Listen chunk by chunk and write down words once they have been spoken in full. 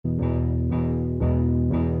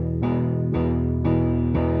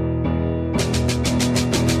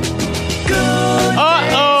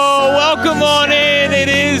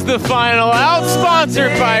the Final Out,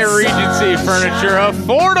 sponsored by Regency Furniture.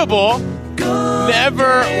 Affordable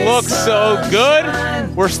never looks so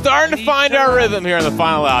good. We're starting to find our rhythm here in the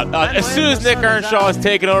Final Out. As soon as Nick Earnshaw has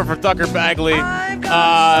taken over for Tucker Bagley,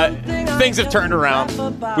 things have turned around.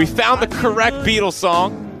 We found the correct Beatles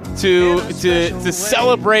song to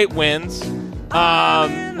celebrate wins.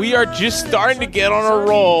 We are just starting to get on a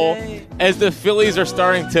roll as the Phillies are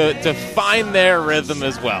starting to find their rhythm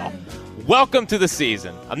as well. Welcome to the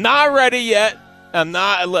season. I'm not ready yet.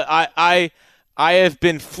 I have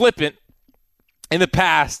been flippant in the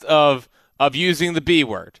past of using the B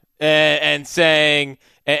word and saying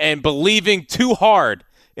and believing too hard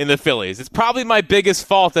in the Phillies. It's probably my biggest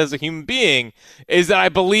fault as a human being is that I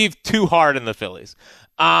believe too hard in the Phillies.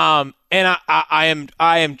 And I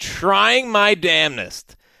am trying my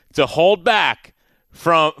damnedest to hold back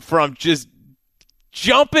from just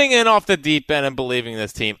jumping in off the deep end and believing in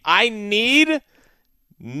this team. I need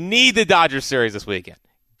the Dodgers series this weekend.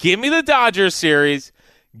 Give me the Dodgers series.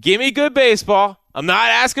 Give me good baseball. I'm not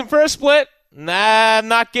asking for a split. Nah, I'm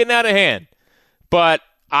not getting out of hand. But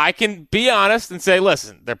I can be honest and say,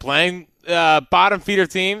 listen, they're playing bottom feeder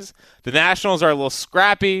teams. The Nationals are a little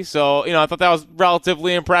scrappy, so I thought that was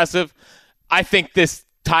relatively impressive. I think this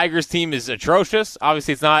Tigers team is atrocious.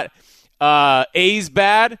 Obviously, it's not A's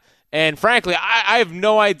bad. And frankly, I have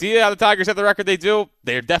no idea how the Tigers have the record they do.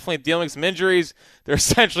 They're definitely dealing with some injuries. They're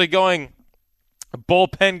essentially going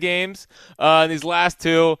bullpen games in these last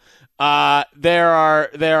two. There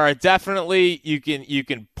are definitely you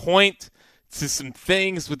can point to some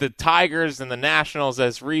things with the Tigers and the Nationals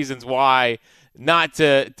as reasons why not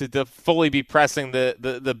to fully be pressing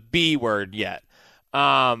the B word yet.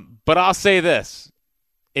 But I'll say this.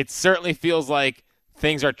 It certainly feels like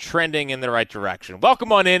things are trending in the right direction.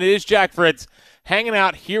 Welcome on in. It is Jack Fritz hanging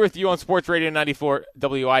out here with you on Sports Radio 94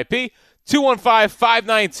 WIP.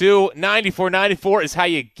 215-592-9494 is how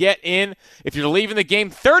you get in. If you're leaving the game,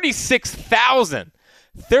 36,000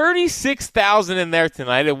 in there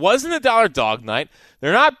tonight. It wasn't a dollar dog night.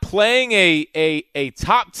 They're not playing a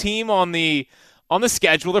top team on the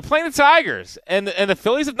schedule. They're playing the Tigers, and the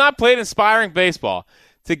Phillies have not played inspiring baseball.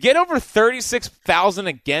 To get over 36,000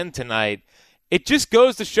 again tonight, it just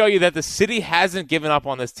goes to show you that the city hasn't given up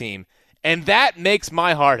on this team, and that makes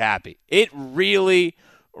my heart happy. It really,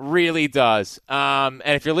 really does. And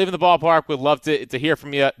if you're leaving the ballpark, we'd love to hear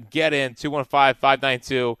from you. Get in,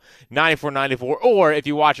 215-592-9494. Or if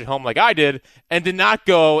you watch at home like I did and did not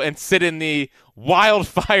go and sit in the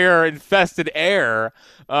wildfire-infested air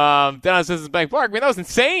down at Citizens Bank Park. I mean, that was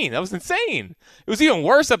insane. It was even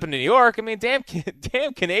worse up in New York. I mean, damn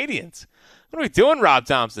Canadians. What are we doing, Rob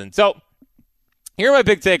Thompson? So here are my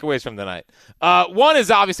big takeaways from tonight. One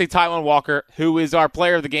is obviously Taijuan Walker, who is our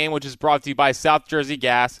player of the game, which is brought to you by South Jersey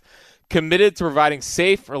Gas, committed to providing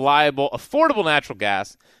safe, reliable, affordable natural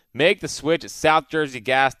gas. Make the switch at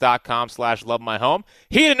southjerseygas.com/lovemyhome.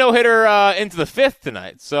 He had a no-hitter into the fifth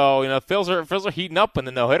tonight. So, Phils are heating up in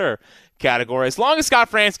the no-hitter category. As long as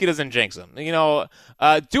Scott Fransky doesn't jinx him. Do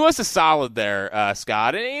us a solid there,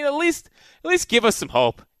 Scott. And at least give us some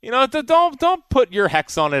hope. Don't put your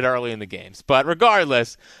hex on it early in the games. But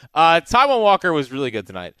regardless, Taijuan Walker was really good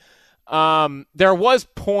tonight. There was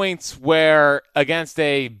points where against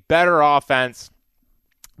a better offense,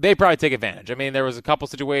 they probably take advantage. I mean, there was a couple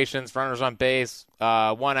situations, runners on base,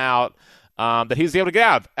 one out, that he was able to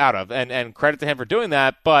get out of, and credit to him for doing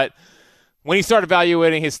that. But when he started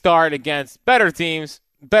evaluating his start against better teams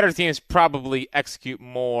probably execute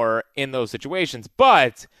more in those situations.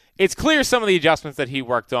 But it's clear some of the adjustments that he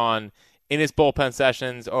worked on in his bullpen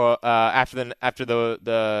sessions or after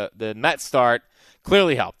the Mets start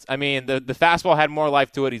clearly helped. I mean, the fastball had more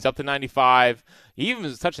life to it. He's up to 95. He even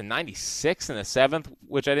was touching 96 in the seventh,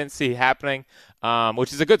 which I didn't see happening,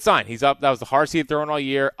 which is a good sign. He's up. That was the hardest he'd thrown all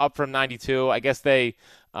year, up from 92. I guess they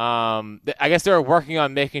were working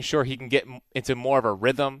on making sure he can get into more of a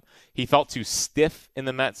rhythm. He felt too stiff in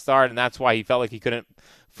the Mets start, and that's why he felt like he couldn't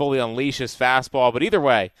fully unleash his fastball. But either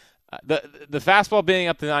way, the fastball being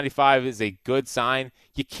up to 95 is a good sign.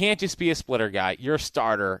 You can't just be a splitter guy. You're a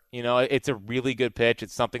starter. It's a really good pitch.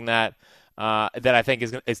 It's something that I think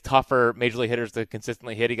is tough for major league hitters to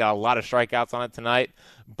consistently hit. He got a lot of strikeouts on it tonight,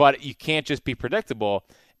 but you can't just be predictable.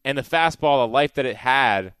 And the fastball, the life that it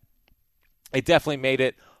had, it definitely made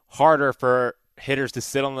it harder for hitters to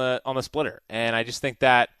sit on the splitter. And I just think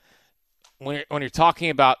that when you're talking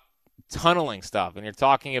about tunneling stuff and you're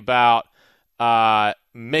talking about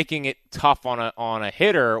making it tough on a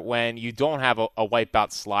hitter when you don't have a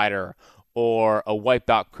wipeout slider or a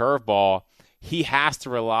wipeout curveball, he has to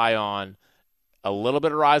rely on a little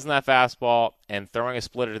bit of rise in that fastball and throwing a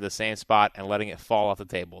splitter to the same spot and letting it fall off the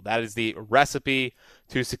table. That is the recipe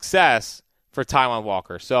to success for Taijuan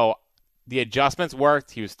Walker. So the adjustments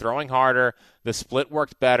worked. He was throwing harder. The split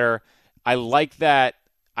worked better. I like that.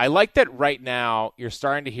 I like that right now you're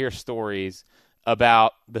starting to hear stories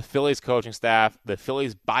about the Phillies coaching staff, the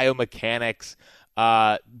Phillies biomechanics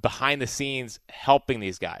behind the scenes helping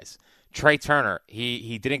these guys. Trey Turner,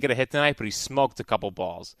 he didn't get a hit tonight, but he smoked a couple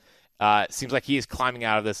balls. Seems like he is climbing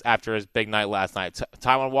out of this after his big night last night.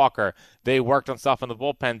 Taijuan Walker, they worked on stuff in the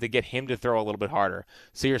bullpen to get him to throw a little bit harder.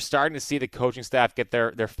 So you're starting to see the coaching staff get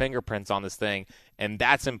their fingerprints on this thing, and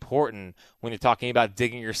that's important when you're talking about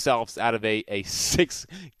digging yourselves out of a 6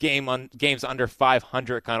 games under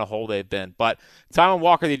 500 kind of hole they've been. But Taijuan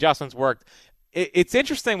Walker, the adjustments worked. It's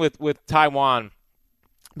interesting with Taijuan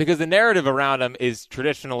because the narrative around him is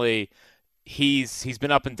traditionally he's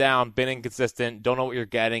been up and down, been inconsistent, don't know what you're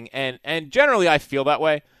getting, and generally I feel that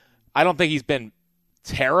way. I don't think he's been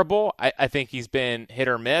terrible. I think he's been hit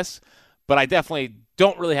or miss, but I definitely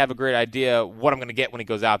don't really have a great idea what I'm going to get when he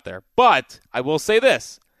goes out there. But I will say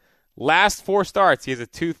this. Last 4 starts, he has a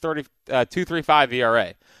 2.35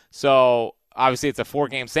 ERA. So obviously it's a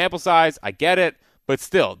 4-game sample size. I get it, but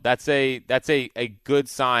still, that's a good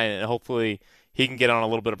sign, and hopefully he can get on a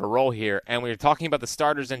little bit of a roll here. And when you're talking about the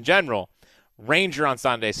starters in general, Ranger on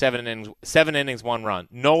Sunday, 7 innings, 1 run.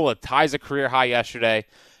 Nola ties a career high yesterday.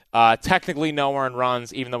 Technically no earned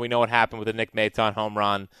runs, even though we know what happened with the Nick Maton home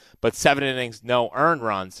run. But 7 innings, no earned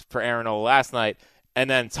runs for Aaron Nola last night. And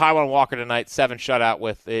then Taijuan Walker tonight, 7 shutout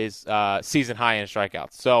with his season high in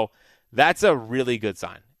strikeouts. So that's a really good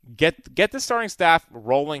sign. Get the starting staff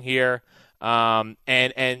rolling here,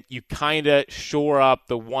 and you kind of shore up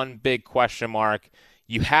the one big question mark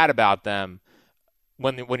you had about them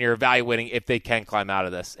when you're evaluating if they can climb out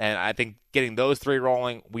of this. And I think getting those 3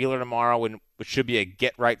 rolling, Wheeler tomorrow, which should be a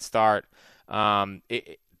get-right start,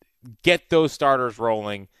 get those starters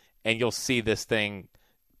rolling, and you'll see this thing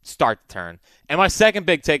start to turn. And my second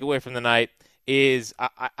big takeaway from the night is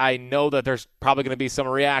I know that there's probably going to be some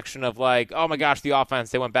reaction of like, oh my gosh, the offense,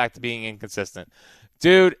 they went back to being inconsistent.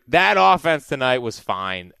 Dude, that offense tonight was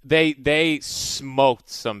fine. They smoked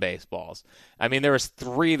some baseballs. I mean, there was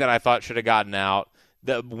 3 that I thought should have gotten out.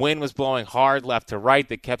 The wind was blowing hard left to right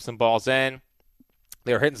that kept some balls in.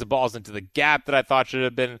 They were hitting some balls into the gap that I thought should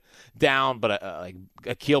have been down, but like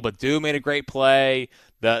Akil Baddoo made a great play.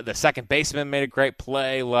 The second baseman made a great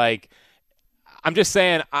play. Like, I'm just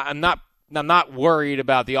saying, I'm not worried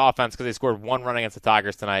about the offense because they scored 1 run against the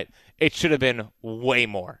Tigers tonight. It should have been way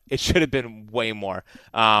more.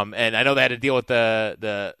 And I know they had to deal with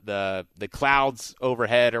the clouds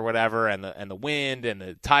overhead or whatever, and the wind, and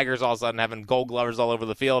the Tigers all of a sudden having Gold Glovers all over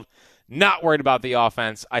the field. Not worried about the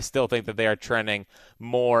offense. I still think that they are trending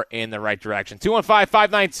more in the right direction.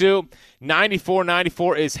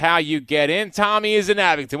 215-592-9494 is how you get in. Tommy is in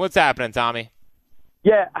Abington. What's happening, Tommy?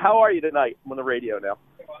 Yeah, how are you tonight? I'm on the radio now.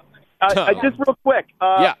 Just real quick,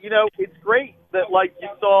 yeah. It's great that, like, you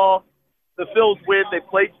saw the Phils win. They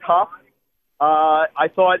played tough. I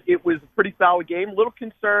thought it was a pretty solid game. A little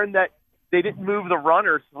concerned that they didn't move the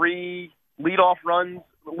runner. 3 leadoff runs,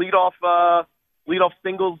 leadoff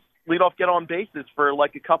singles, leadoff get-on bases for,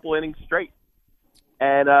 like, a couple innings straight.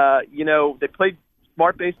 And, they played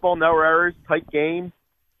smart baseball, no errors, tight game,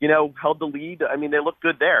 held the lead. I mean, they looked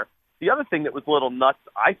good there. The other thing that was a little nuts,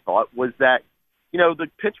 I thought, was that, the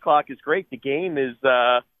pitch clock is great. The game is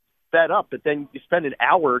sped up, but then you spend an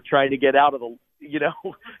hour trying to get out of the,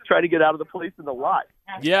 trying to get out of the place in the lot.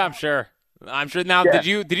 Yeah, I'm sure. Now, yeah.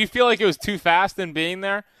 Did you feel like it was too fast in being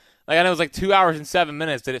there? Like, I know it was like 2 hours and 7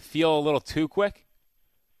 minutes. Did it feel a little too quick?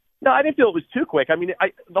 No, I didn't feel it was too quick. I mean,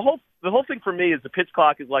 the whole thing for me is the pitch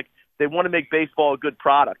clock is like they want to make baseball a good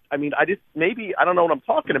product. I mean, I don't know what I'm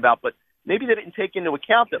talking about, but maybe they didn't take into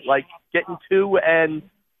account that, like, getting to and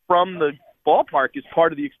from the ballpark is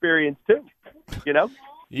part of the experience too,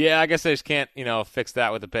 Yeah, I guess they just can't, fix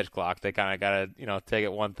that with the pitch clock. They kind of got to, take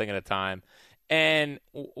it one thing at a time. And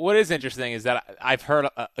what is interesting is that I've heard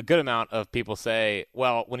a good amount of people say,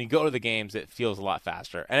 well, when you go to the games, it feels a lot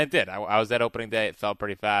faster. And it did. I was at opening day. It felt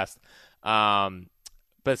pretty fast. But at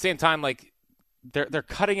the same time, like, they're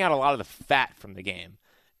cutting out a lot of the fat from the game.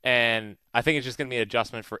 And I think it's just going to be an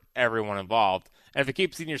adjustment for everyone involved. And if it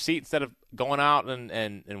keeps you in your seat instead of going out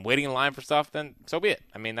and waiting in line for stuff, then so be it.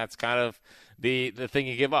 I mean, that's kind of the thing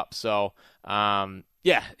you give up. So,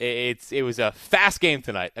 yeah, it was a fast game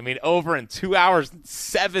tonight. I mean, over in 2 hours and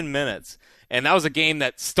 7 minutes. And that was a game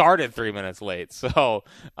that started 3 minutes late. So,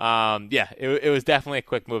 yeah, it was definitely a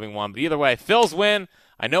quick-moving one. But either way, Phils win.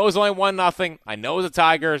 I know it was only 1-0. I know it was the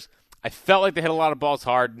Tigers. I felt like they hit a lot of balls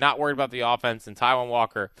hard, not worried about the offense, and Taijuan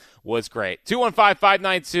Walker was great.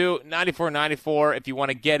 215-592-9494 if you want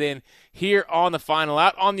to get in here on the final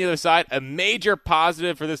out. On the other side, a major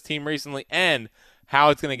positive for this team recently and how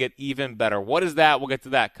it's going to get even better. What is that? We'll get to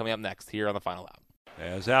that coming up next here on the final out.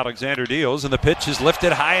 As Alexander deals, and the pitch is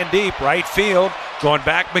lifted high and deep, right field. Going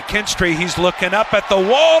back, McKinstry, he's looking up at the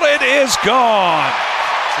wall. It is gone.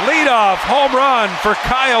 Leadoff home run for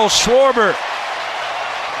Kyle Schwarber.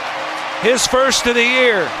 His first of the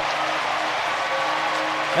year.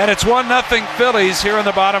 And it's 1-0 Phillies here in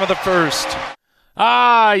the bottom of the first.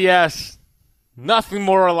 Ah, yes. Nothing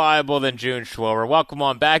more reliable than June Schwarber. Welcome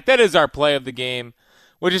on back. That is our play of the game,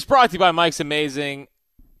 which is brought to you by Mike's Amazing.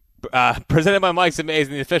 Presented by Mike's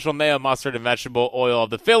Amazing, the official mayo, mustard, and vegetable oil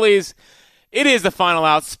of the Phillies. It is the final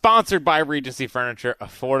out, sponsored by Regency Furniture.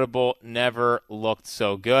 Affordable, never looked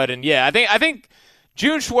so good. And yeah, I think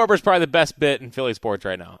June Schwarber is probably the best bit in Philly sports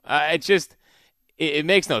right now. It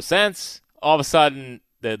makes no sense. All of a sudden,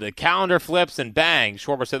 the calendar flips and bang,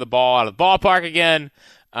 Schwarber's hit the ball out of the ballpark again.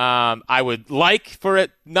 I would like for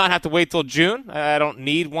it not have to wait till June. I don't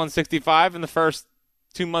need 165 in the first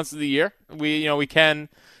 2 months of the year. We can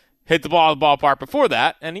hit the ball out of the ballpark before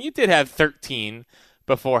that, and you did have 13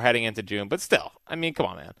 before heading into June, but still, I mean, come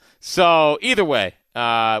on, man. So either way,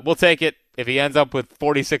 we'll take it. If he ends up with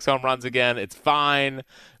 46 home runs again, it's fine,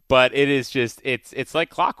 but it is just, it's like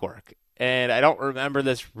clockwork, and I don't remember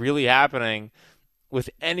this really happening with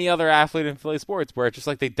any other athlete in Philly sports where it's just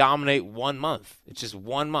like they dominate 1 month. It's just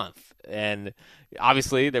 1 month, and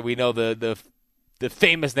obviously that we know the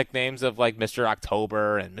famous nicknames of like Mr.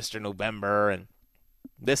 October and Mr. November and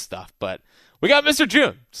this stuff, but we got Mr.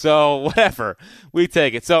 June, so whatever, we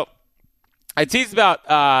take it. So I teased about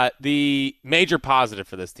the major positive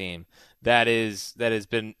for this team that has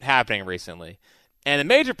been happening recently, and the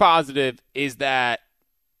major positive is that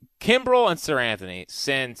Kimbrel and Sir Anthony,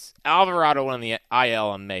 since Alvarado went on the IL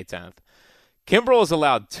on May 10th, Kimbrel has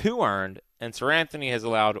allowed 2 earned, and Sir Anthony has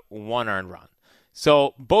allowed 1 earned run.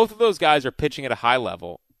 So both of those guys are pitching at a high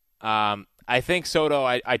level. I think Soto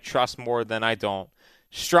I trust more than I don't.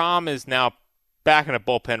 Strahm is now back in a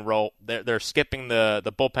bullpen role. They're skipping the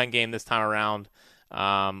bullpen game this time around,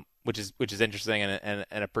 which is interesting and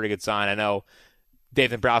a pretty good sign. I know Dave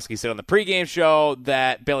Dombrowski said on the pregame show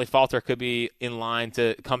that Bailey Falter could be in line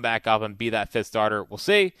to come back up and be that 5th starter. We'll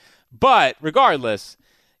see. But regardless,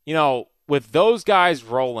 with those guys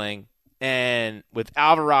rolling and with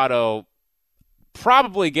Alvarado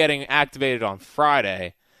probably getting activated on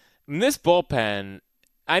Friday, this bullpen,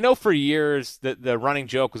 I know for years that the running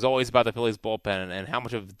joke was always about the Phillies bullpen and how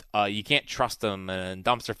much of you can't trust them and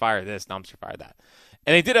dumpster fire this, dumpster fire that.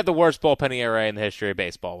 And they did have the worst bullpen ERA in the history of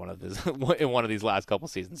baseball in one of these last couple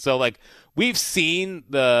seasons. So like we've seen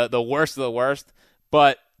the worst of the worst,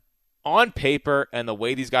 but on paper and the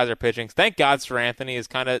way these guys are pitching, thank God Sir Anthony has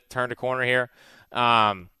kind of turned a corner here.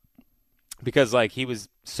 Because like he was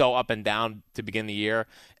so up and down to begin the year,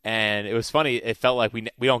 and it was funny. It felt like we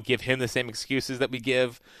don't give him the same excuses that we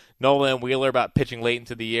give Nola and Wheeler about pitching late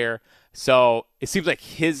into the year. So it seems like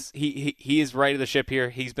he is right of the ship here.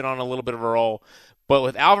 He's been on a little bit of a roll, but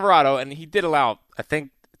with Alvarado, and he did allow I think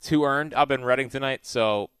 2 earned up in Reading tonight.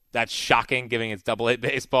 So that's shocking, given it's Double-A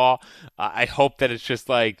baseball. I hope that it's just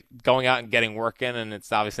like going out and getting work in, and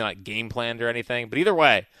it's obviously not game planned or anything. But either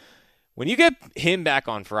way, when you get him back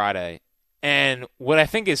on Friday. And what I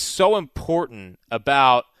think is so important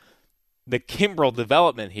about the Kimbrel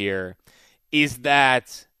development here is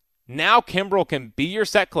that now Kimbrel can be your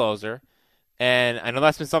set closer. And I know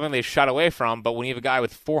that's been something they shot away from, but when you have a guy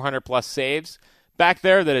with 400-plus saves back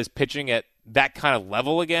there that is pitching at that kind of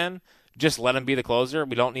level again, just let him be the closer.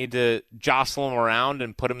 We don't need to jostle him around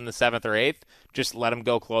and put him in the 7th or 8th. Just let him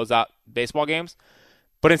go close out baseball games.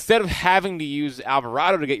 But instead of having to use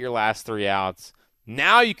Alvarado to get your last 3 outs,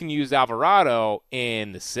 now you can use Alvarado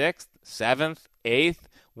in the 6th, 7th, 8th,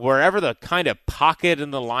 wherever the kind of pocket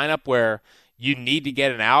in the lineup where you need to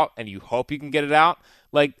get it out and you hope you can get it out.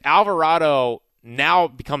 Like Alvarado now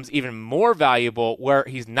becomes even more valuable where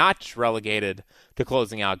he's not just relegated to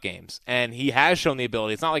closing out games. And he has shown the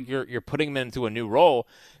ability. It's not like you're putting him into a new role.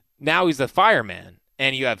 Now he's a fireman.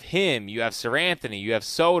 And you have him, you have Sir Anthony, you have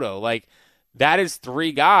Soto. Like that is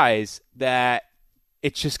 3 guys that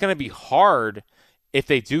it's just going to be hard if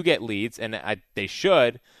they do get leads, and they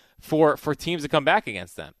should, for teams to come back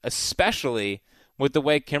against them, especially with the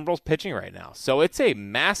way Kimbrel's pitching right now. So it's a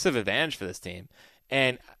massive advantage for this team.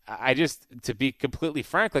 And I just, to be completely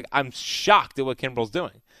frank, like I'm shocked at what Kimbrel's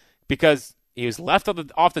doing because he was left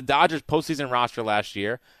off the Dodgers postseason roster last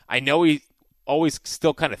year. I know he always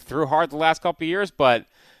still kind of threw hard the last couple of years, but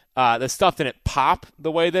The stuff didn't pop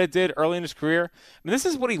the way that it did early in his career. I mean, this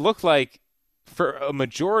is what he looked like for a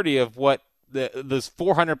majority of what those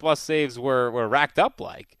 400-plus saves were racked up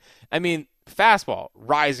like. I mean, fastball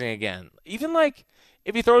rising again. Even like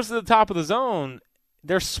if he throws to the top of the zone,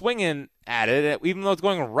 they're swinging at it, even though it's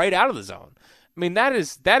going right out of the zone. I mean, that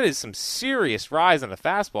is some serious rise on the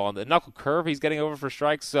fastball. And the knuckle curve he's getting over for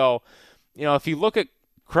strikes. So, if you look at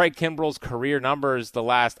Craig Kimbrell's career numbers the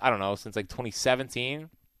last, since like 2017,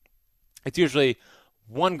 it's usually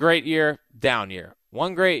one great year, down year.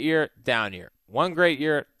 One great year, down year. One great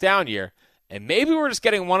year, down year. And maybe we're just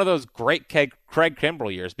getting one of those great Craig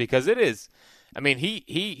Kimbrell years because it is,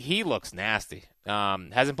 he looks nasty.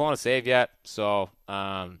 Hasn't blown a save yet. So,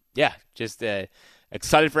 just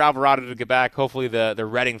excited for Alvarado to get back. Hopefully the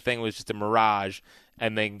Redding thing was just a mirage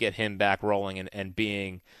and they can get him back rolling and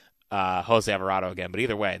being Jose Alvarado again. But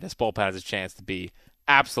either way, this bullpen has a chance to be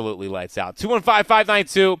absolutely lights out.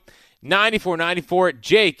 215-592-9494.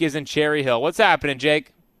 Jake is in Cherry Hill. What's happening,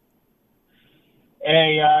 Jake?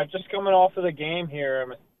 Hey, just coming off of the game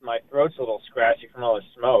here. My throat's a little scratchy from all the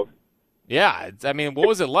smoke. Yeah, what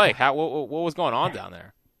was it like? What was going on down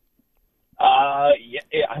there? I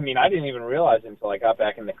didn't even realize it until I got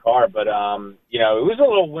back in the car. But, it was a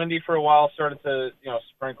little windy for a while. Started to,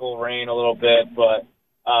 sprinkle rain a little bit. But,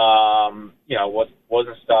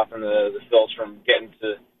 wasn't stopping the Phillies from getting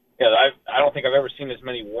to, I don't think I've ever seen as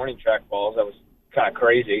many warning track balls. That was kind of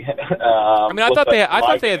crazy. I thought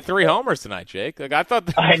they had 3 homers tonight, Jake. Like I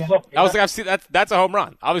thought. I know. I was like, I've seen that's a home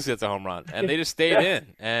run. Obviously, that's a home run, and they just stayed in,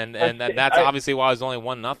 and that's obviously why it was only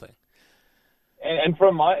 1-0. And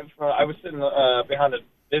I was sitting behind the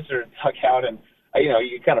visitor dugout, and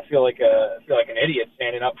you kind of feel like an idiot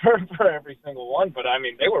standing up for every single one. But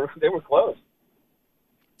they were close.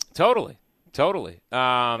 Totally.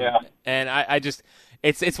 Yeah. And I just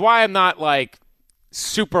it's why I'm not like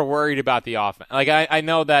super worried about the offense. Like I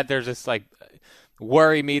know that there's this like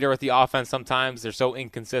worry meter with the offense sometimes. They're so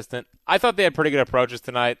inconsistent. I thought they had pretty good approaches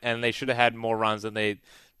tonight, and they should have had more runs than they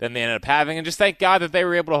ended up having. And just thank God that they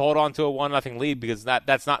were able to hold on to a 1-0 lead because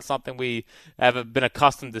that's not something we have been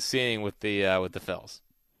accustomed to seeing with the Phils.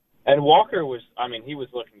 And Walker was, he was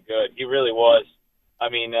looking good. He really was.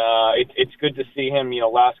 It's good to see him.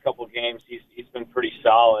 Last couple of games, he's been pretty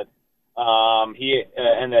solid. At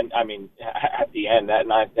the end, that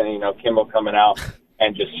ninth inning, Kimball coming out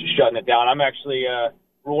and just shutting it down. I'm actually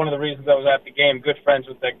one of the reasons I was at the game. Good friends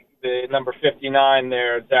with the number 59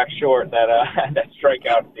 there, Zach Short, that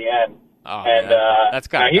strikeout at the end. Oh, and that's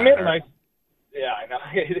kind of. He made a nice. Yeah, I know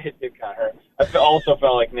it did kind of hurt. I also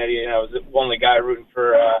felt like Nettie, was the only guy rooting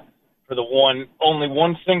for the only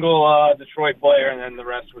one single Detroit player, and then the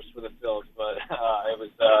rest was for the Phillies. But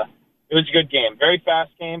it was a good game, very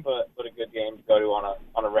fast game, but a good game to go to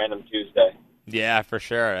on a random Tuesday. Yeah, for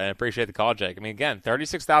sure. I appreciate the call, Jake. Again,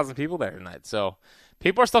 36,000 people there tonight, so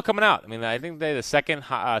people are still coming out. I think they're the second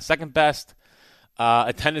best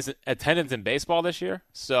attendance in baseball this year.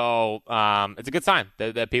 So it's a good sign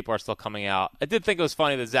that people are still coming out. I did think it was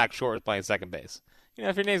funny that Zach Short was playing second base.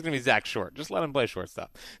 If your name's going to be Zach Short, just let him play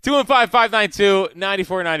shortstop.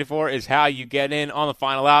 215-592-9494 is how you get in on the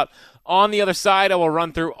final out. On the other side, I will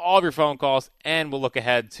run through all of your phone calls, and we'll look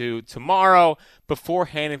ahead to tomorrow before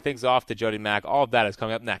handing things off to Jody Mack. All of that is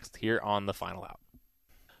coming up next here on the final out.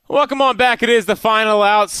 Welcome on back. It is the final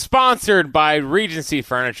out, sponsored by Regency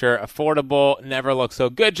Furniture. Affordable, never looks so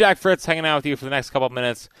good. Jack Fritz hanging out with you for the next couple of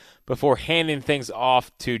minutes before handing things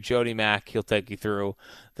off to Jody Mack. He'll take you through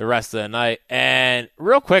the rest of the night. And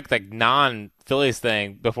real quick, non-Phillies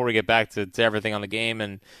thing before we get back to everything on the game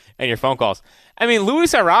and your phone calls.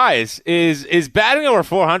 Luis Arraez is batting over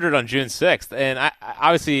 400 on June 6th. And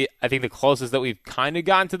I think the closest that we've kind of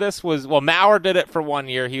gotten to this was, Mauer did it for 1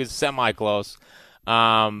 year. He was semi-close.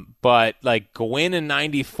 But Gwynn in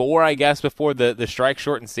 94, I guess, before the strike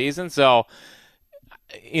shortened season. So,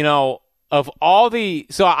 of all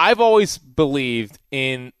I've always believed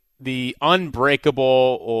in the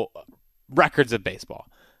unbreakable records of baseball.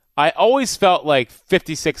 I always felt like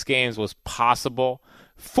 56 games was possible.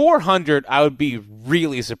 400, I would be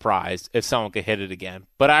really surprised if someone could hit it again.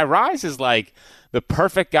 But Arraez is the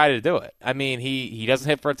perfect guy to do it. He doesn't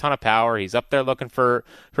hit for a ton of power. He's up there looking for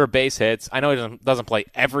base hits. I know he doesn't play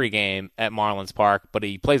every game at Marlins Park, but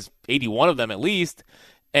he plays 81 of them at least.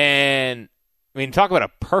 And talk about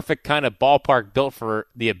a perfect kind of ballpark built for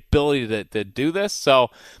the ability to do this.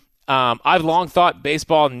 So I've long thought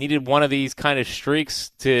baseball needed one of these kind of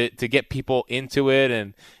streaks to get people into it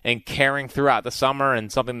and caring throughout the summer, and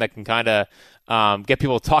something that can kind of get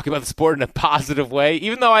people talking about the sport in a positive way.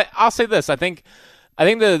 Even though I'll say this, I think I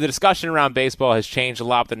think the discussion around baseball has changed a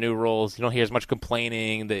lot with the new rules. You don't hear as much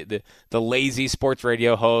complaining. The lazy sports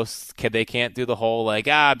radio hosts, they can't do the whole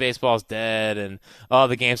baseball's dead and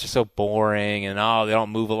the games are so boring and they don't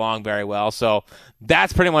move along very well. So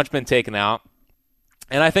that's pretty much been taken out.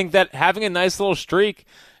 And I think that having a nice little streak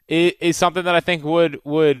is something that I think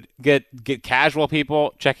would get casual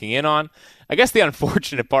people checking in on. I guess the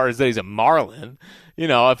unfortunate part is that he's a Marlin.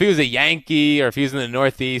 If he was a Yankee or if he was in the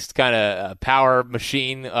Northeast kind of power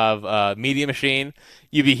machine of media machine,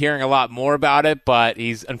 you'd be hearing a lot more about it. But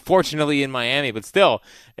he's unfortunately in Miami. But still,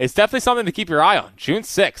 it's definitely something to keep your eye on. June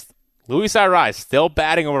 6th, Luis Arraez still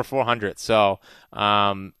batting over 400. So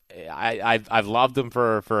I've loved him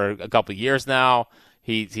for a couple of years now.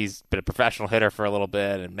 He's been a professional hitter for a little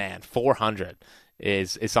bit, and man, 400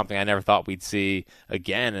 is something I never thought we'd see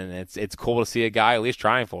again, and it's cool to see a guy at least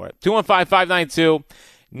trying for it.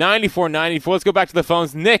 215-592-9494. Let's go back to the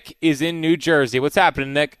phones. Nick is in New Jersey. What's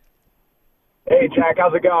happening, Nick? Hey, Jack.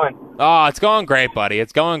 How's it going? Oh, it's going great, buddy.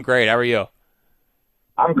 It's going great. How are you?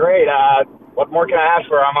 I'm great. What more can I ask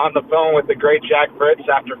for? I'm on the phone with the great Jack Fritz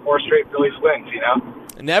after 4 straight Phillies wins,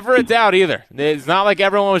 Never a doubt either. It's not like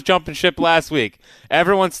everyone was jumping ship last week.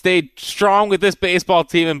 Everyone stayed strong with this baseball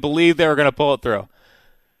team and believed they were going to pull it through.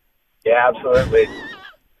 Yeah, absolutely.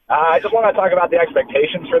 I just want to talk about the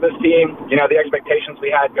expectations for this team. The expectations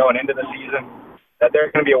we had going into the season, that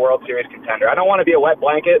they're going to be a World Series contender. I don't want to be a wet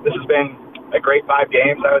blanket. This has been a great 5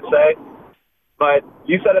 games, I would say. But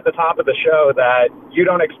you said at the top of the show that you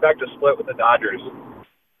don't expect a split with the Dodgers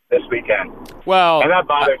this weekend. Well, and that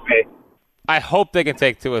bothers me. I hope they can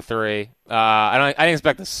take 2 or 3. I didn't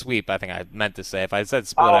expect a sweep. I think I meant to say if I said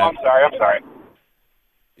split. Oh, I'm sorry.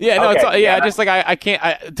 Yeah, no, okay, just like I can't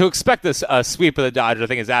to expect this sweep of the Dodgers. I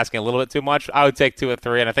think is asking a little bit too much. I would take 2 or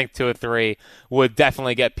 3, and I think 2 or 3 would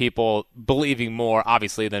definitely get people believing more,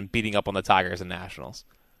 obviously, than beating up on the Tigers and Nationals.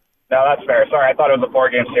 No, that's fair. Sorry, I thought it was a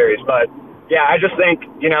 4-game series, but yeah, I just think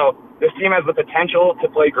this team has the potential to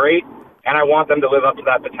play great, and I want them to live up to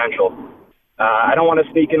that potential. I don't want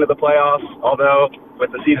to sneak into the playoffs, although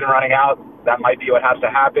with the season running out, that might be what has to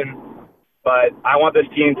happen. But I want this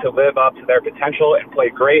team to live up to their potential and play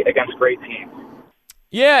great against great teams.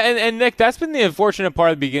 Yeah, and Nick, that's been the unfortunate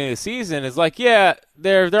part of the beginning of the season is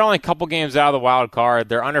they're only a couple games out of the wild card.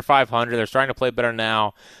 They're under 500. They're starting to play better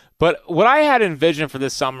now. But what I had envisioned for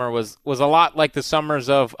this summer was a lot like the summers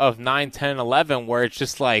of 9, 10, 11, where it's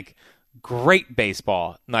just like great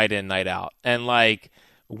baseball night in, night out. And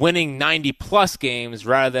winning 90-plus games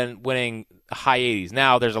rather than winning high 80s.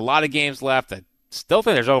 Now, there's a lot of games left. I still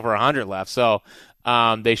think there's over 100 left. So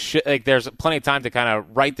they should there's plenty of time to kind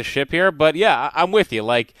of right the ship here. But, yeah, I'm with you.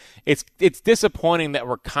 It's disappointing that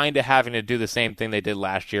we're kind of having to do the same thing they did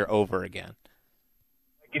last year over again.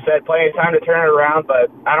 Like you said, plenty of time to turn it around, but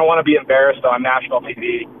I don't want to be embarrassed on national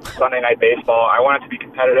TV, Sunday Night Baseball. I want it to be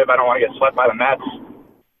competitive. I don't want to get swept by the Mets.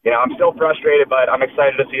 I'm still frustrated, but I'm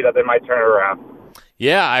excited to see that they might turn it around.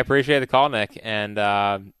 Yeah, I appreciate the call, Nick. And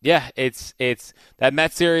it's that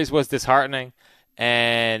Mets series was disheartening,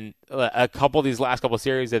 and a couple of these last couple of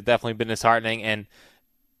series have definitely been disheartening. And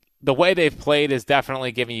the way they've played is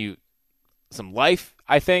definitely giving you some life,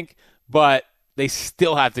 I think. But they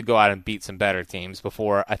still have to go out and beat some better teams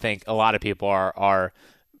before I think a lot of people are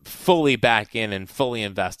fully back in and fully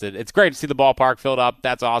invested. It's great to see the ballpark filled up.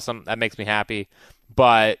 That's awesome. That makes me happy.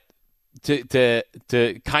 But to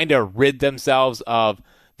kind of rid themselves of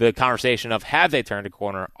the conversation of have they turned a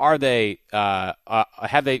corner? Are they are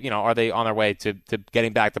they on their way to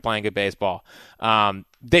getting back to playing good baseball?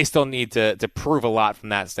 They still need to prove a lot from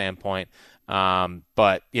that standpoint.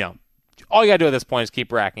 But all you got to do at this point is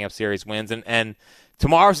keep racking up series wins, and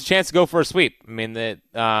tomorrow's a chance to go for a sweep. I mean,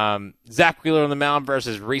 Zach Wheeler on the mound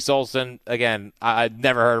versus Reese Olson. Again, I'd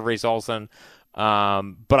never heard of Reese Olson.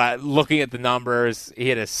 But looking at the numbers, he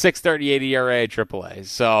had a 6.38 ERA at AAA.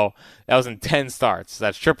 So that was in 10 starts.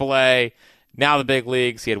 That's AAA. Now the big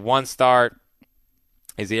leagues. He had 1 start.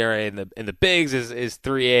 His ERA in the bigs is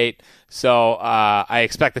 3.8. So I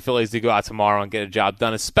expect the Phillies to go out tomorrow and get a job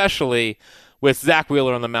done, especially with Zach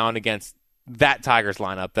Wheeler on the mound against that Tigers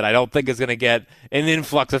lineup that I don't think is going to get an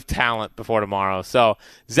influx of talent before tomorrow. So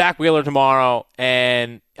Zach Wheeler tomorrow,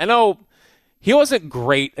 and I know he wasn't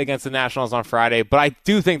great against the Nationals on Friday, but I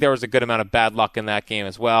do think there was a good amount of bad luck in that game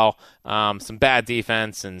as well. Some bad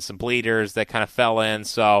defense and some bleeders that kind of fell in.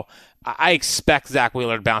 So I expect Zach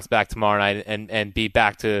Wheeler to bounce back tomorrow night and be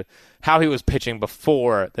back to how he was pitching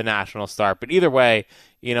before the Nationals start. But either way,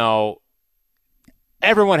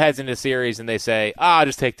 everyone heads into the series and they say,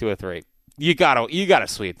 just take 2 or 3. You gotta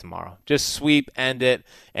sweep tomorrow. Just sweep, end it,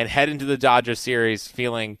 and head into the Dodgers series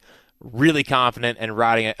feeling really confident and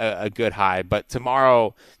riding a good high. But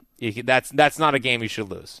tomorrow, that's not a game you should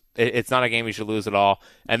lose. It's not a game you should lose at all.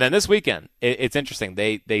 And then this weekend, it's interesting.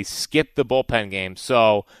 They skip the bullpen game,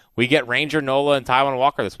 so we get Ranger, Nola, and Taijuan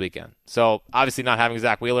Walker this weekend. So obviously not having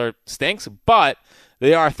Zach Wheeler stinks, but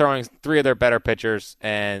they are throwing 3 of their better pitchers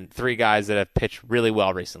and 3 guys that have pitched really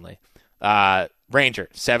well recently. Ranger,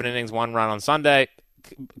 7 innings, 1 run on Sunday,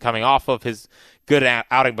 coming off of his good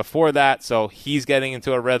outing before that, so he's getting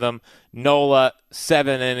into a rhythm. Nola,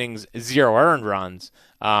 7 innings, 0 earned runs,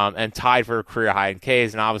 and tied for a career high in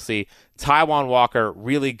Ks. And obviously, Taijuan Walker,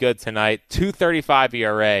 really good tonight, 2.35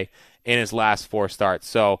 ERA in his last 4 starts.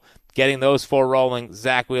 So getting those 4 rolling.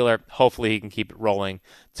 Zach Wheeler, hopefully he can keep it rolling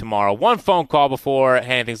tomorrow. One phone call before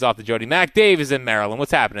handing things off to Jody Mack. Dave is in Maryland.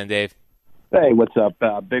 What's happening, Dave? Hey, what's up?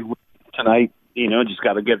 Big win tonight. Just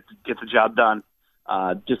got to get the job done.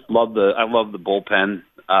 I love the bullpen,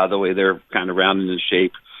 the way they're kind of rounding in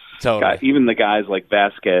shape. Totally. Even the guys like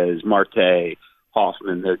Vasquez, Marte,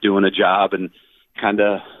 Hoffman, they're doing a job and kind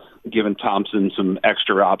of giving Thompson some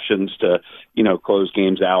extra options to, close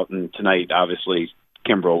games out. And tonight, obviously,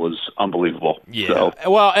 Kimbrel was unbelievable. Yeah. So.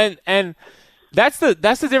 Well, and that's the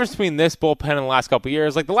difference between this bullpen and the last couple of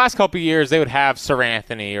years. Like the last couple of years, they would have Sir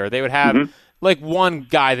Anthony, or they would have like one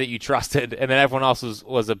guy that you trusted, and then everyone else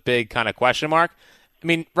was a big kind of question mark. I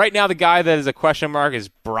mean, right now the guy that is a question mark is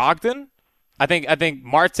Brogdon. I think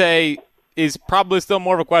Marte is probably still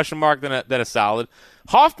more of a question mark than a solid.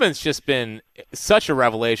 Hoffman's just been such a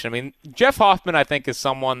revelation. I mean, Jeff Hoffman, I think, is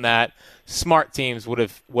someone that smart teams would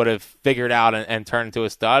have figured out and turned into a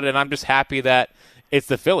stud. And I'm just happy that it's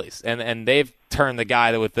the Phillies and they've turned the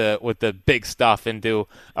guy with the big stuff into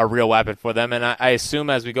a real weapon for them. And I assume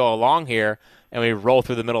as we go along here and we roll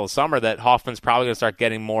through the middle of summer that Hoffman's probably going to start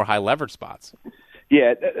getting more high leverage spots.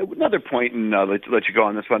 Yeah, another point, and let you go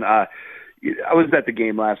on this one. I was at the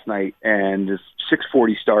game last night, and this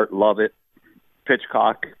 6:40 start, love it. Pitch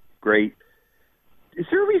clock, great. Is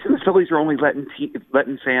there a reason the Phillies are only letting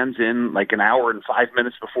fans in like an hour and 5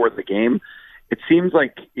 minutes before the game? It seems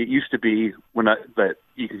like it used to be that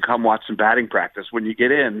you can come watch some batting practice. When you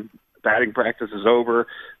get in, batting practice is over,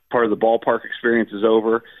 part of the ballpark experience is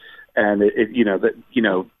over, and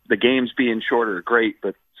the games being shorter, great,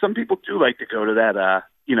 but some people do like to go to that,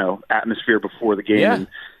 atmosphere before the game. Yeah. And,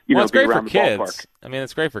 it's be great around for the kids. ballpark. I mean,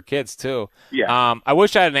 it's great for kids too. Yeah. I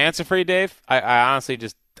wish I had an answer for you, Dave. I honestly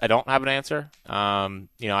I don't have an answer.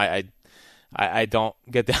 I don't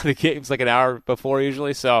get down to games like an hour before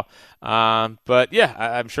usually. So, but yeah,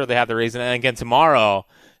 I'm sure they have the reason. And again, tomorrow,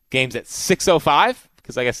 game's at 6:05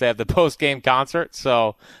 because I guess they have the post-game concert.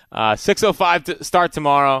 So, 6:05 to start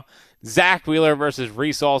tomorrow. Zach Wheeler versus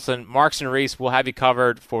Reese Olson. Marks and Reese will have you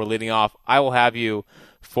covered for leading off. I will have you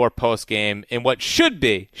for post-game in what should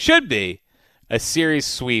be a series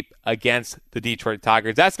sweep against the Detroit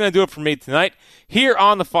Tigers. That's going to do it for me tonight here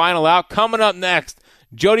on The Final Out. Coming up next,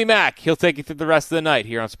 Jody Mack. He'll take you through the rest of the night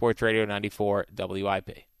here on Sports Radio 94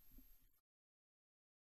 WIP.